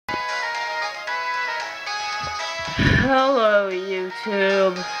Hello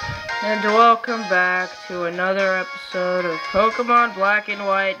YouTube, and welcome back to another episode of Pokemon Black and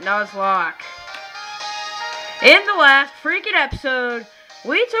White Nuzlocke. In the last freaking episode,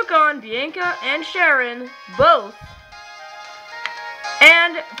 we took on Bianca and Sharon, both,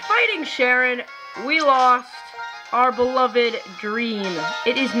 and fighting Sharon, we lost our beloved Dream.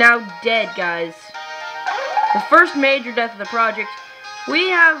 It is now dead, guys. The first major death of the project. We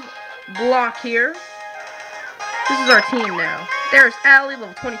have Block here. This is our team now. There's Allie,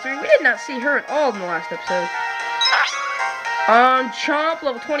 level 23. We did not see her at all in the last episode. Chomp,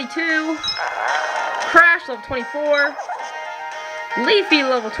 level 22. Crash, level 24. Leafy,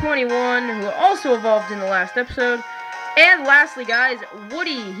 level 21, who also evolved in the last episode. And lastly, guys,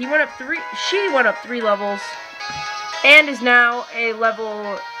 Woody. She went up 3 levels. And is now a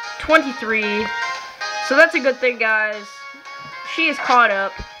level 23. So that's a good thing, guys. She is caught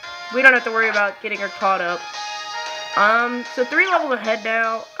up. We don't have to worry about getting her caught up. So 3 levels ahead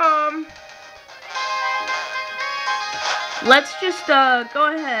now. Let's just,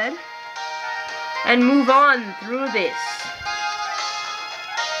 go ahead and move on through this.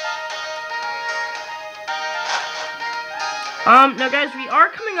 Now guys, we are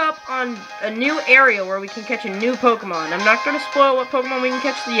coming up on a new area where we can catch a new Pokemon. I'm not going to spoil what Pokemon we can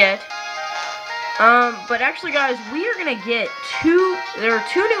catch yet. But actually guys, we are going to get there are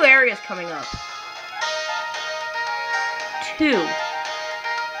 2 new areas coming up. 2.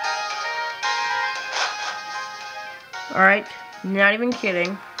 Alright, not even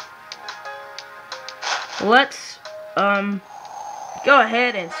kidding. Let's, go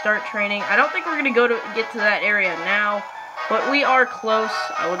ahead and start training. I don't think we're gonna get to that area now, but we are close.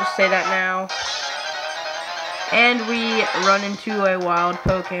 I will just say that now. And we run into a wild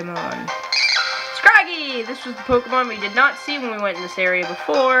Pokemon. Scraggy! This was the Pokemon we did not see when we went in this area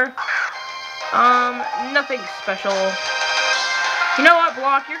before. Nothing special. You know what,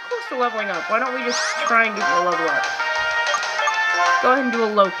 Block? You're close to leveling up. Why don't we just try and get you a level up? Go ahead and do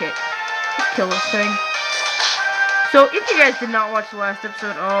a low kick. Just kill this thing. So, if you guys did not watch the last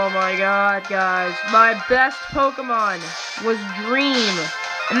episode, oh my god, guys. My best Pokemon was Dream.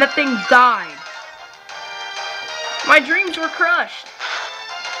 And that thing died. My dreams were crushed.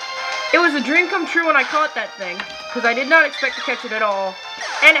 It was a dream come true when I caught that thing. Because I did not expect to catch it at all.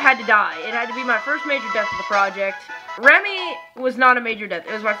 And it had to die. It had to be my first major death of the project. Remy was not a major death.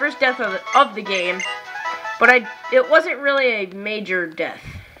 It was my first death of the game, but it wasn't really a major death.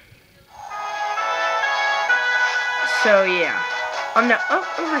 So yeah. Now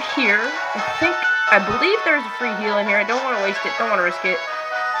over here, I believe there's a free heal in here. I don't want to waste it. Don't want to risk it.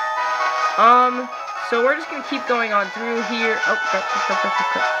 So we're just gonna keep going on through here. Oh,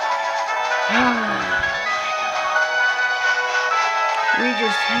 we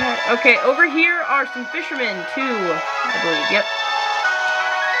just had... Okay, over here are some fishermen, too, I believe. Yep.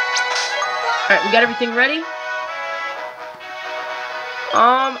 Alright, we got everything ready?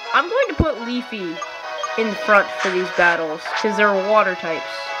 I'm going to put Leafy in front for these battles, because they're water types.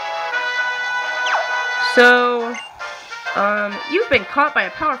 So, you've been caught by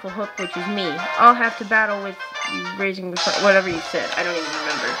a powerful hook, which is me. I'll have to battle with you raising the front, whatever you said. I don't even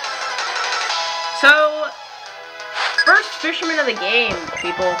remember. So... First fisherman of the game,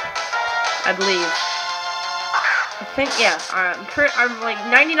 people. I believe. I think, yeah. I'm like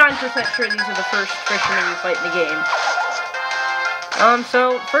 99% sure these are the first fishermen you fight in the game.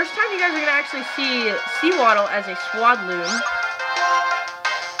 So first time you guys are gonna actually see Seawaddle as a Swadloon.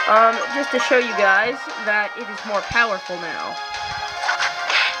 Just to show you guys that it is more powerful now.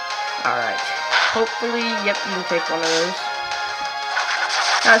 Alright. Hopefully, yep, you can take one of those.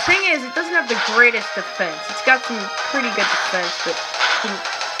 Now, the thing is, it doesn't have the greatest defense. It's got some pretty good defense, but...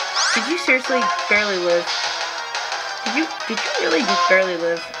 Did you seriously barely live? Did you really just barely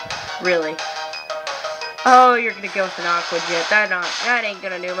live? Really? Oh, you're gonna go with an Aqua Jet. That ain't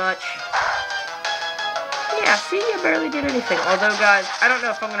gonna do much. Yeah, see, you barely did anything. Although, guys, I don't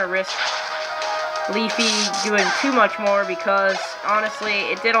know if I'm gonna risk Leafy doing too much more, because, honestly,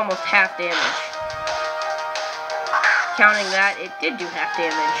 it did almost half damage. Counting that, it did do half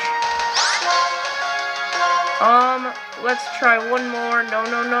damage. Let's try one more.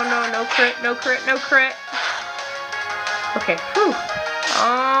 No crit, no crit, no crit. Okay, whew.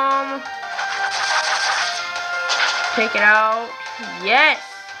 Take it out. Yes!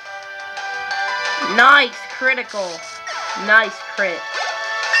 Nice, critical. Nice crit.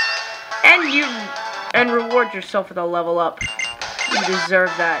 And reward yourself with a level up. You deserve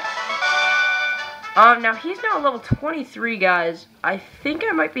that. Now he's now level 23, guys. I think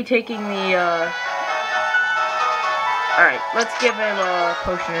I might be taking the, Alright, let's give him a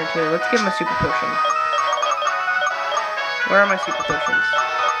potion or two. Let's give him a super potion. Where are my super potions?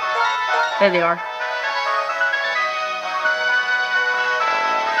 There they are.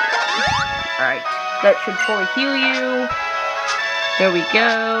 Alright. That should fully heal you. There we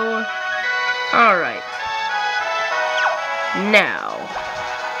go. Alright. Now.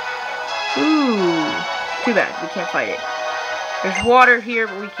 Ooh. Too bad. We can't fight it. There's water here,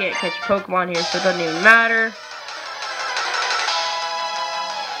 but we can't catch Pokemon here, so it doesn't even matter.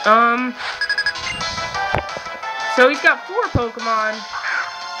 So he's got 4 Pokemon.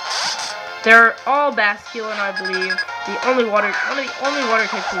 They're all Basculin, I believe. One of the only water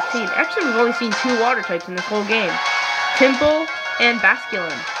types we've seen. Actually, we've only seen 2 water types in this whole game. Temple and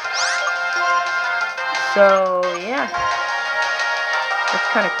Basculin. So, yeah. That's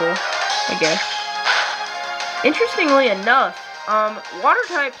kind of cool, I guess. Interestingly enough, water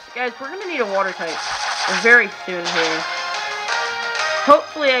types, guys, we're going to need a water type very soon here.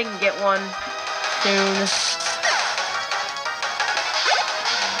 Hopefully I can get one soon.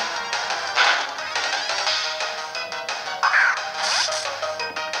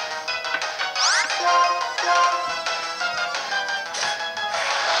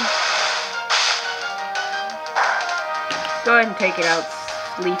 Go ahead and take it out,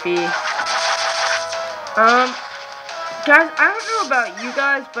 Leafy. Guys, I don't know about you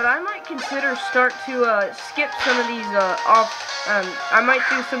guys, but I might consider skip some of these I might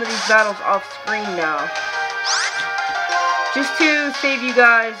do some of these battles off screen now, just to save you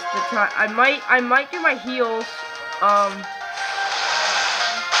guys the time. I might do my heals on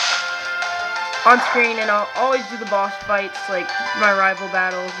screen, and I'll always do the boss fights, like my rival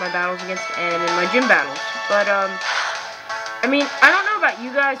battles, my battles against N, and my gym battles. But I mean, I don't know about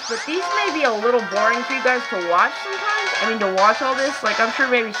you guys, but these may be a little boring for you guys to watch sometimes. I mean, to watch all this. Like, I'm sure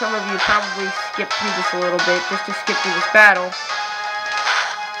maybe some of you probably skip through this a little bit just to skip through this battle.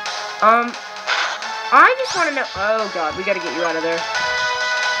 I just want to know... Oh, God, we gotta get you out of there.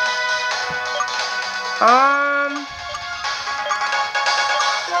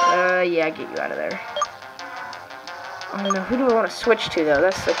 Yeah, get you out of there. I don't know, who do I want to switch to, though?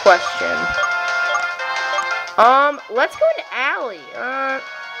 That's the question. Let's go into Alley.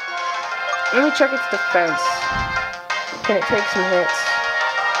 Let me check its defense. Can it take some hits?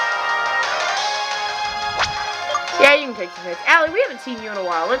 Yeah, you can take some hits. Alley, we haven't seen you in a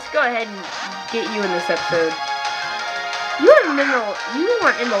while. Let's go ahead and get you in this episode. You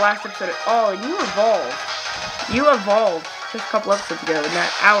weren't in the last episode at all, and you evolved. You evolved just a couple episodes ago in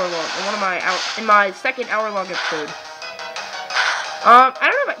that hour-long, in my second hour-long episode. I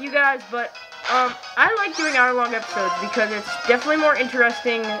don't know about you guys, but I like doing hour-long episodes because it's definitely more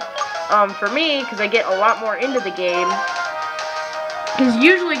interesting for me, because I get a lot more into the game. Because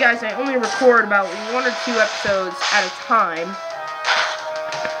usually, guys, I only record about 1 or 2 episodes at a time.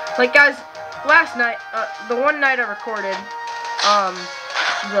 Like, guys, last night, the one night I recorded,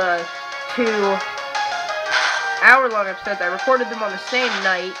 the 2 hour-long episodes, I recorded them on the same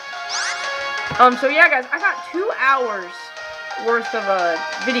night. So yeah, guys, I got 2 hours worth of a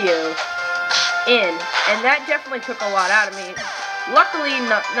video in, and that definitely took a lot out of me. Luckily,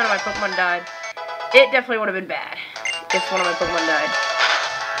 none of my Pokemon died. It definitely would have been bad if one of my Pokemon died.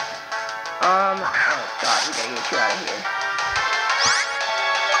 Oh God, we gotta get you out of here.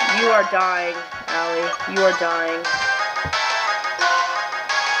 You are dying, Allie. You are dying.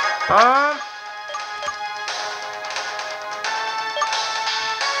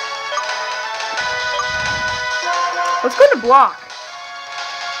 Let's go to Block.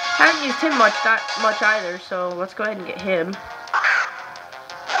 Haven't used him much either, so let's go ahead and get him.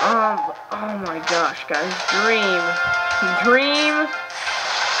 Oh my gosh, guys. Dream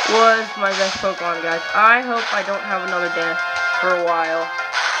was my best Pokemon, guys. I hope I don't have another death for a while,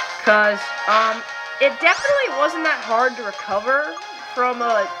 because it definitely wasn't that hard to recover from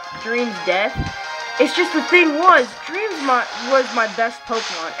Dream's death. It's just the thing was, Dream was my best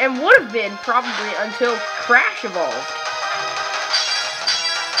Pokemon, and would have been probably until Crash evolved.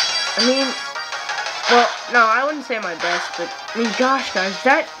 I mean, well, no, I wouldn't say my best, but, I mean, gosh, guys,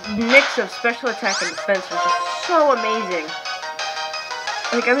 that mix of special attack and defense was just so amazing.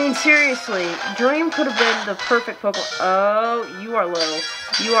 Like, I mean, seriously, Dream could have been the perfect Pokemon. Oh, you are low.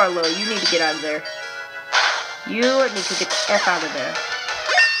 You are low. You need to get out of there. You need to get the F out of there.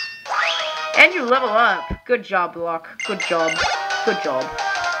 And you level up. Good job, Block. Good job. Good job.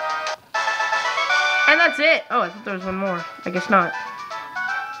 And that's it. Oh, I thought there was one more. I guess not.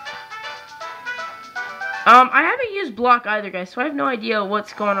 I haven't used Block either, guys, so I have no idea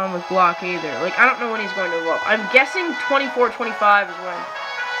what's going on with Block either. Like, I don't know when he's going to evolve. I'm guessing 24-25 is when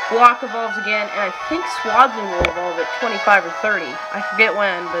Block evolves again, and I think Swadloon will evolve at 25 or 30. I forget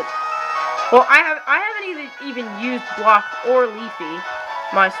when, but Well, I haven't even used Block or Leafy,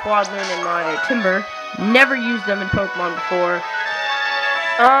 my Swadloon and my Timber. Never used them in Pokemon before.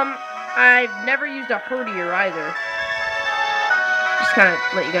 I've never used a Herdier either. Just kind of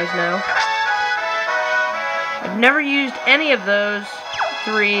let you guys know. I've never used any of those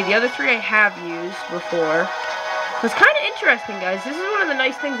three. The other three I have used before. It's kind of interesting, guys. This is one of the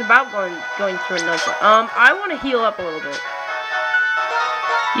nice things about going through a Nuzlocke. I want to heal up a little bit.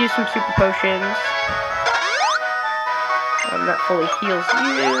 Use some super potions. That fully heals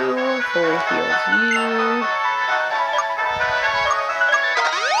you. Fully heals you.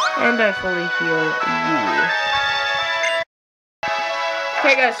 And I fully heal you.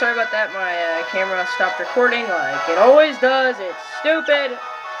 Okay guys, sorry about that. My camera stopped recording like it always does. It's stupid.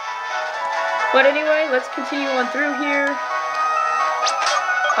 But anyway, let's continue on through here.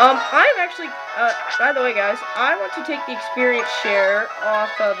 I'm actually, by the way guys, I want to take the experience share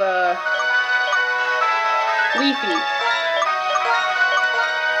off of, Leafy.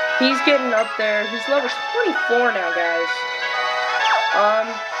 He's getting up there. He's level 24 now, guys.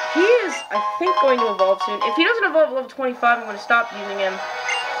 He is, I think, going to evolve soon. If he doesn't evolve level 25, I'm going to stop using him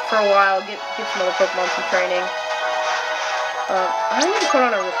for a while, get some other Pokemon some training. I need to put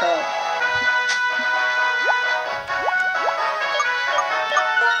on a Repel.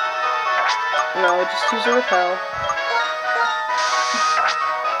 No, just use a Repel.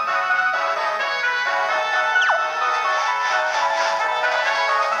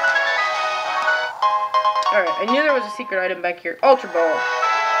 Alright, I knew there was a secret item back here. Ultra Ball.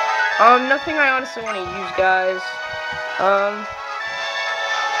 Nothing I honestly want to use, guys.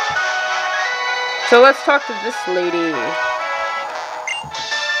 So let's talk to this lady.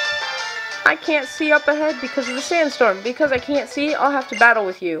 I can't see up ahead because of the sandstorm. Because I can't see, I'll have to battle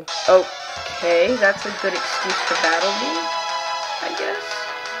with you. Okay, that's a good excuse to battle me, I guess.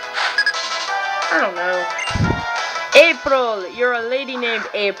 I don't know. April! You're a lady named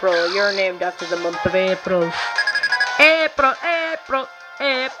April. You're named after the month of April. April, April,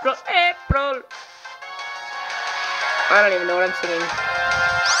 April, April. I don't even know what I'm singing.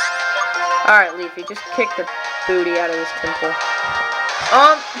 Alright, Leafy, just kick the booty out of this temple.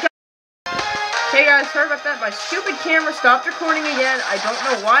 Hey guys, sorry about that. My stupid camera stopped recording again. I don't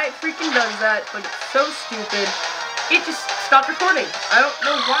know why it freaking does that, but it's so stupid. It just stopped recording. I don't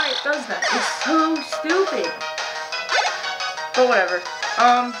know why it does that. It's so stupid. But whatever.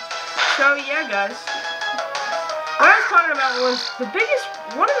 So yeah, guys. What I was talking about was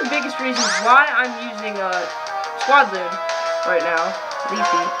one of the biggest reasons why I'm using Swadloon right now,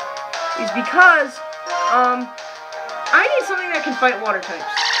 Leafy, is because I need something that can fight water types.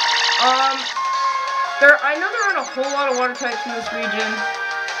 I know there aren't a whole lot of water types in this region,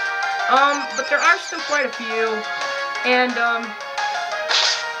 but there are still quite a few, and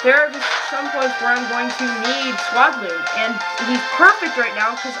there are just some points where I'm going to need Swadloon, and he's perfect right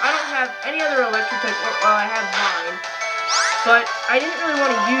now because I don't have any other electric type. Well, I have Vine, but I didn't really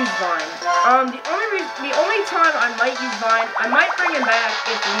want to use Vine. The only time I might use Vine, I might bring him back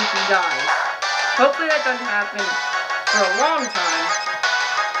if Leafy dies. Hopefully that doesn't happen for a long time.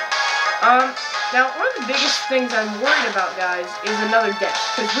 Now one of the biggest things I'm worried about, guys, is another death,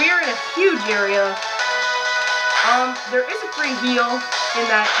 because we are in a huge area. There is a free heal in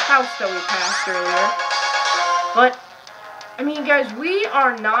that house that we passed earlier, but, I mean, guys, we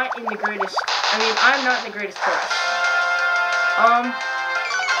are not in the greatest, I'm not in the greatest place.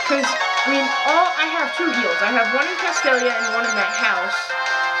 Because, I have two heals. I have one in Castelia and one in that house.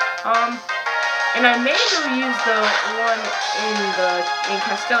 And I may go use the one in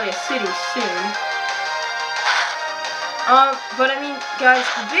Castelia City soon. But guys,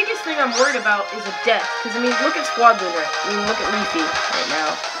 the biggest thing I'm worried about is a death. Because, look at Swadloon look at Leafy right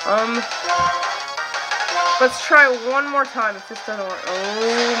now. Let's try one more time if this doesn't work.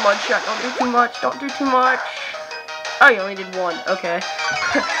 Oh, mud shot. Don't do too much. Don't do too much. Oh, you only did one. Okay.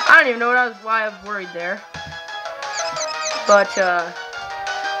 I don't even know why I was worried there. But,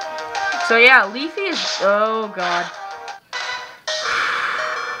 so yeah, Leafy is, oh god.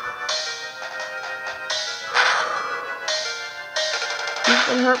 He's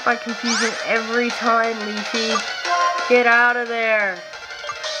been hurt by confusion every time, Leafy. Get out of there.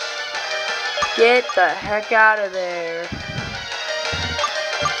 Get the heck out of there.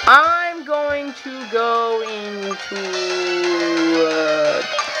 I'm going to go into,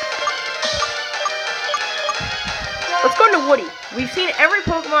 let's go into Woody. We've seen every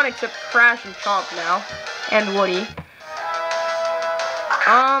Pokemon except Crash and Chomp now, and Woody.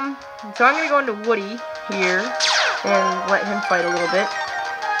 So I'm gonna go into Woody here and let him fight a little bit.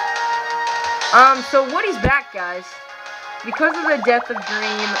 So Woody's back, guys. because of the death of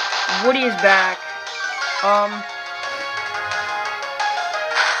Dream, Woody is back.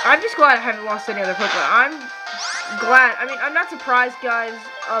 I'm just glad I haven't lost any other Pokemon. I'm glad. I mean, I'm not surprised, guys.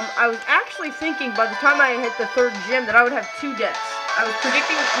 I was actually thinking by the time I hit the 3rd gym that I would have 2 deaths. I was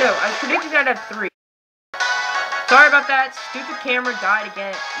predicting I'd have 3. Sorry about that. Stupid camera died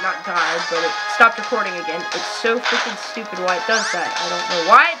again. Not died, but it stopped recording again. It's so freaking stupid why it does that. I don't know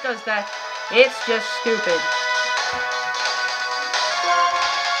why it does that. It's just stupid.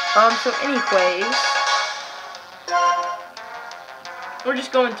 So anyways, we're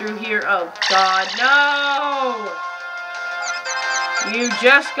just going through here. Oh, God, no! You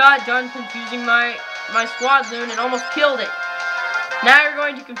just got done confusing my Swadloon and almost killed it. Now you're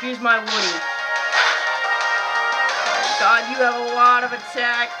going to confuse my Woody. Oh, God, you have a lot of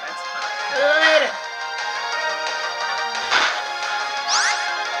attack. That's not good.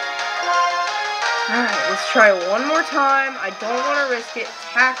 Alright, let's try one more time. I don't want to risk it.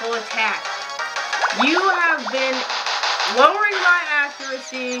 Tackle attack. You have been lowering my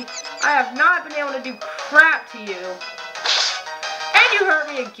accuracy. I have not been able to do crap to you. And you hurt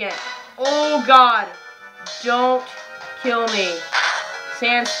me again. Oh, God. Don't kill me.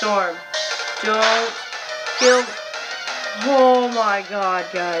 Sandstorm. Don't kill. Oh, my God,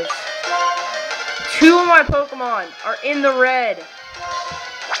 guys. 2 of my Pokemon are in the red.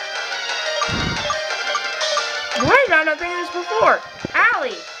 Why did I not think of this before?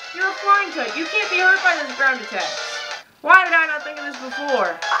 Allie, you're a flying type. You can't be hurt by those ground attacks. Why did I not think of this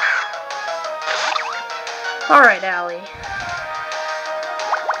before? Alright, Allie.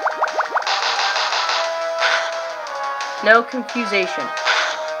 No confusation.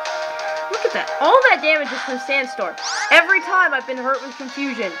 Look at that. All that damage is from Sandstorm. Every time I've been hurt with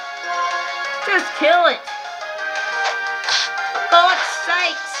confusion. Just kill it. For God's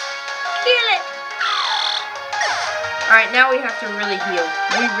sakes. Kill it. Alright, now we have to really heal.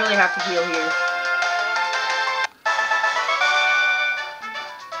 We really have to heal here.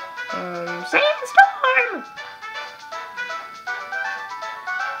 Sandstorm!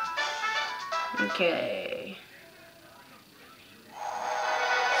 Okay.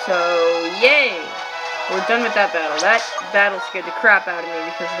 So, yay! We're done with that battle. That battle scared the crap out of me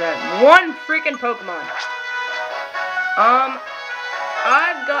because of that one freaking Pokemon.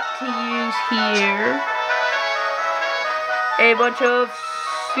 I've got to use here a bunch of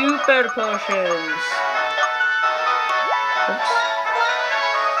super potions. Oops.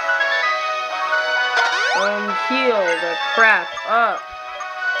 Heal the crap up.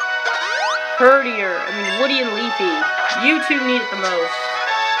 Herdier, Woody and Leafy. You two need it the most.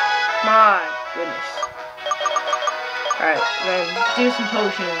 My goodness. Alright, then do some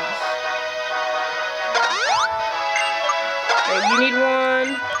potions. Okay, you need one.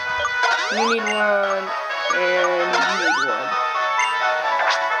 You need one. And you need one.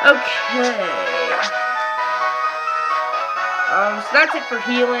 Okay. So that's it for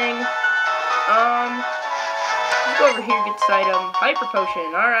healing. Let's go over here and get this item. Hyper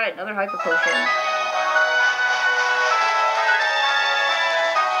Potion. Alright, another Hyper Potion.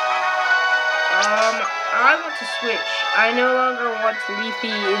 I want to switch. I no longer want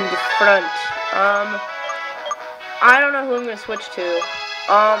Leafy in the front. I don't know who I'm going to switch to.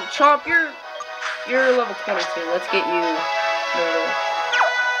 Chomp, you're level 22. Let's get you a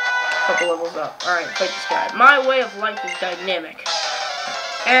couple levels up. Alright, fight this guy. My way of life is dynamic.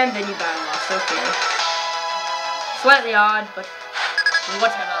 And then you battle us. Okay. Slightly odd, but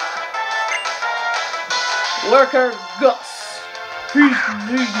whatever. Worker Gus. His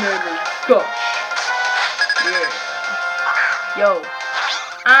name is Gus. Yeah. Yo,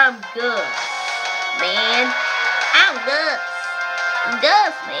 I'm Gus, man. I'm Gus.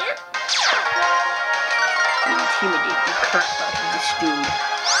 Gus, man. Intimidate the crap out of this dude.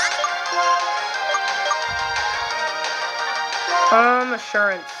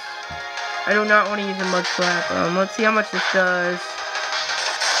 Assurance. I do not want to use a Mud Slap. Let's see how much this does.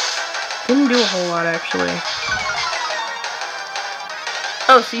 Didn't do a whole lot, actually.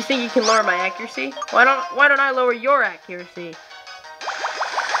 Oh, so you think you can lower my accuracy? Why don't I lower your accuracy?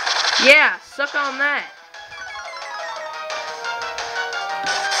 Yeah, suck on that.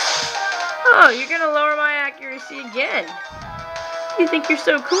 Oh, you're gonna lower my accuracy again. You think you're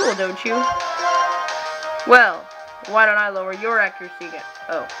so cool, don't you? Well, why don't I lower your accuracy again?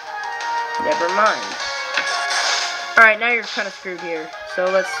 Oh, never mind. Alright, now you're kind of screwed here. So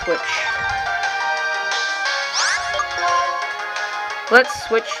let's switch. Let's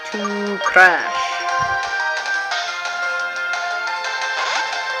switch to Crash.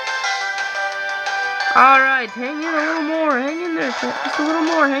 Alright, hang in a little more. Hang in there. Just a little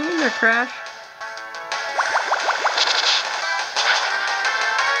more. Hang in there, Crash.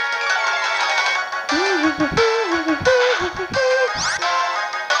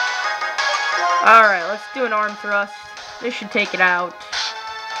 Yes, do an arm thrust. This should take it out.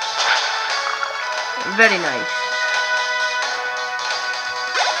 Very nice.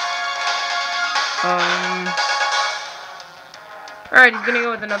 Alright, he's gonna go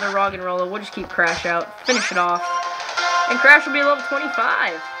with another Rock and Roller. We'll just keep Crash out. Finish it off. And Crash will be level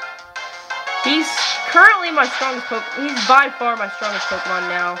 25. He's currently my strongest Pokemon. He's by far my strongest Pokemon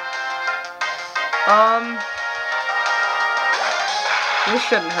now. This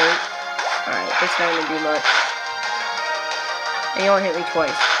shouldn't hurt. Alright, that's not gonna do much. And he only hit me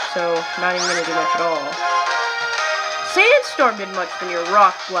twice, so not even gonna do much at all. Sandstorm did much than your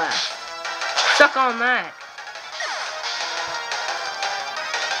Rock Blast. Suck on that.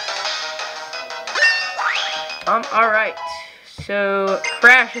 Alright. So,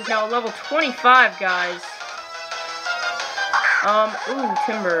 Crash is now level 25, guys. Ooh,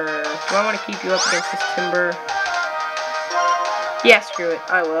 Timber. Do I want to keep you up against this Timber? Yeah, screw it.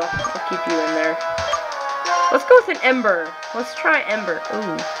 I will. I'll keep you in there. Let's go with an Ember. Let's try Ember.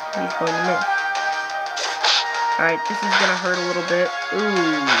 Ooh, he's going to miss. Alright, this is gonna hurt a little bit.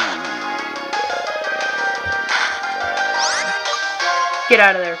 Ooh. Get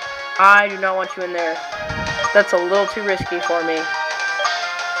out of there. I do not want you in there. That's a little too risky for me.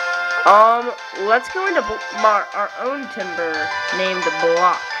 Let's go into our own Timber named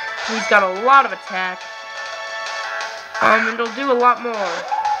Block. He's got a lot of attack. And it'll do a lot more.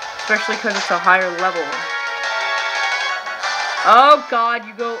 Especially because it's a higher level. Oh god,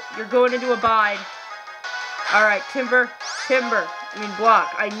 you're going into a bide. Alright,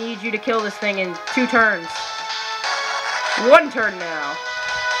 Block. I need you to kill this thing in 2 turns. 1 turn now.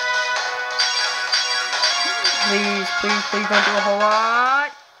 Please, please, please don't do a whole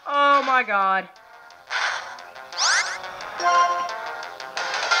lot. Oh my god.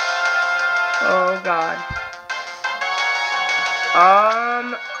 Oh god.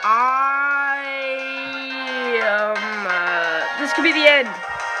 This could be the end.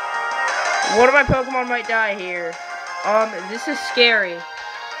 One of my Pokemon might die here. This is scary.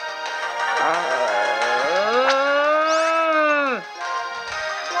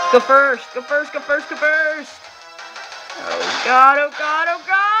 Go first. Go first. Go first. Go first. Oh god. Oh god. Oh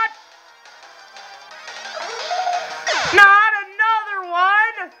god. Not another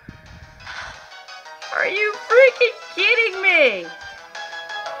one. Are you freaking kidding me?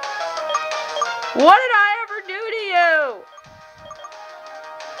 What did I ever do to you?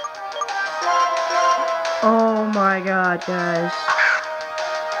 Oh my god, guys.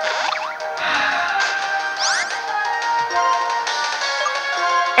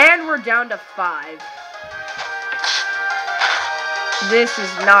 And we're down to 5. This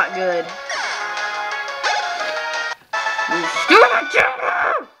is not good. You stupid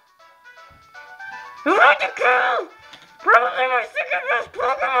Timber! You like to kill! Probably my second best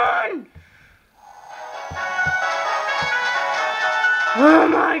Pokemon! Oh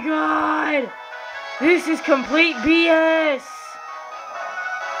my god! This is complete BS!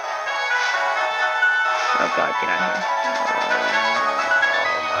 Oh god, get out of here.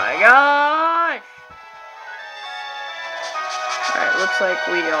 Oh my gosh! Alright, looks like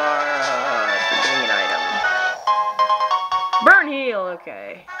we are forgetting an item. Burn Heal,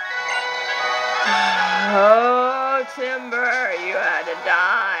 okay. Oh, Timber, you had to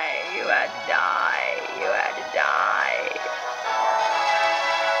die. You had to die. You had to die.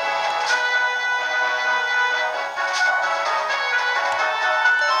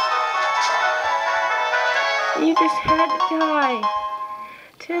 You just had to die.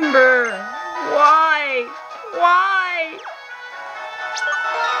 Timber, why? Why?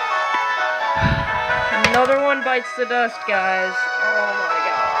 Another one bites the dust, guys. Oh my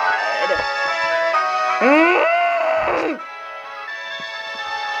god.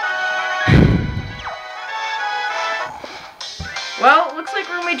 Well, looks like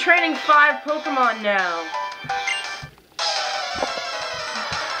we're gonna be training 5 Pokemon now.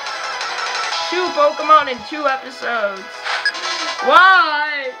 2 Pokemon in 2 episodes.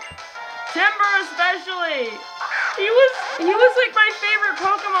 Why? Timber especially. He was like my favorite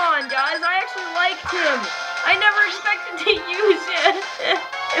Pokemon, guys. I actually liked him. I never expected to use it.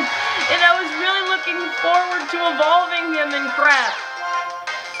 And I was really looking forward to evolving him and crap.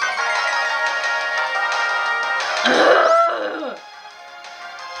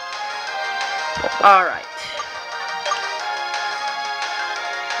 Alright.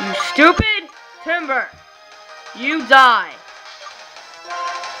 You stupid Timber. You die.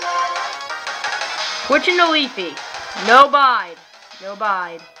 Switch into Leafy. No bide. No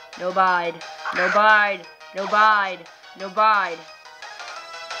bide. No bide. No bide. No bide. No bide.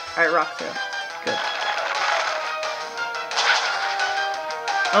 Alright, Rock Throw. Good.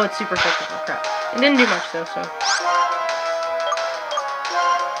 Oh, it's super effective. Oh, crap. It didn't do much, though, so.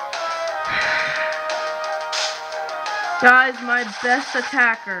 Guys, my best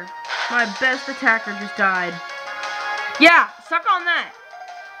attacker just died. Yeah, suck on that.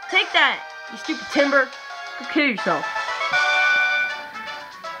 Take that, you stupid timber. Go kill yourself.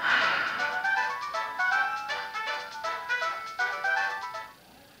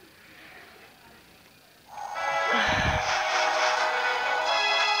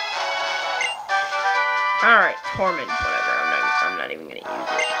 Alright, torment, whatever. I'm not even gonna use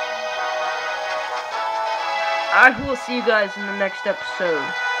it. I will see you guys in the next episode.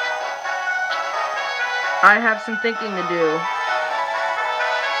 I have some thinking to do.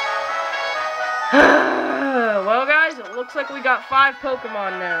 Well, guys, it looks like we got 5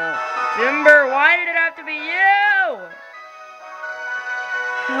 Pokemon now. Timber, why did it have to be you?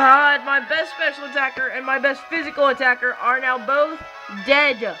 God, my best special attacker and my best physical attacker are now both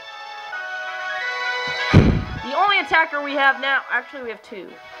dead. The only attacker we have now, actually we have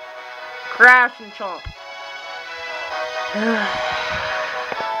 2. Crash and Chomp.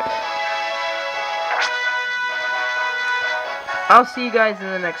 I'll see you guys in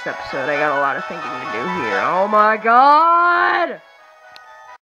the next episode. I got a lot of thinking to do here. Oh my god!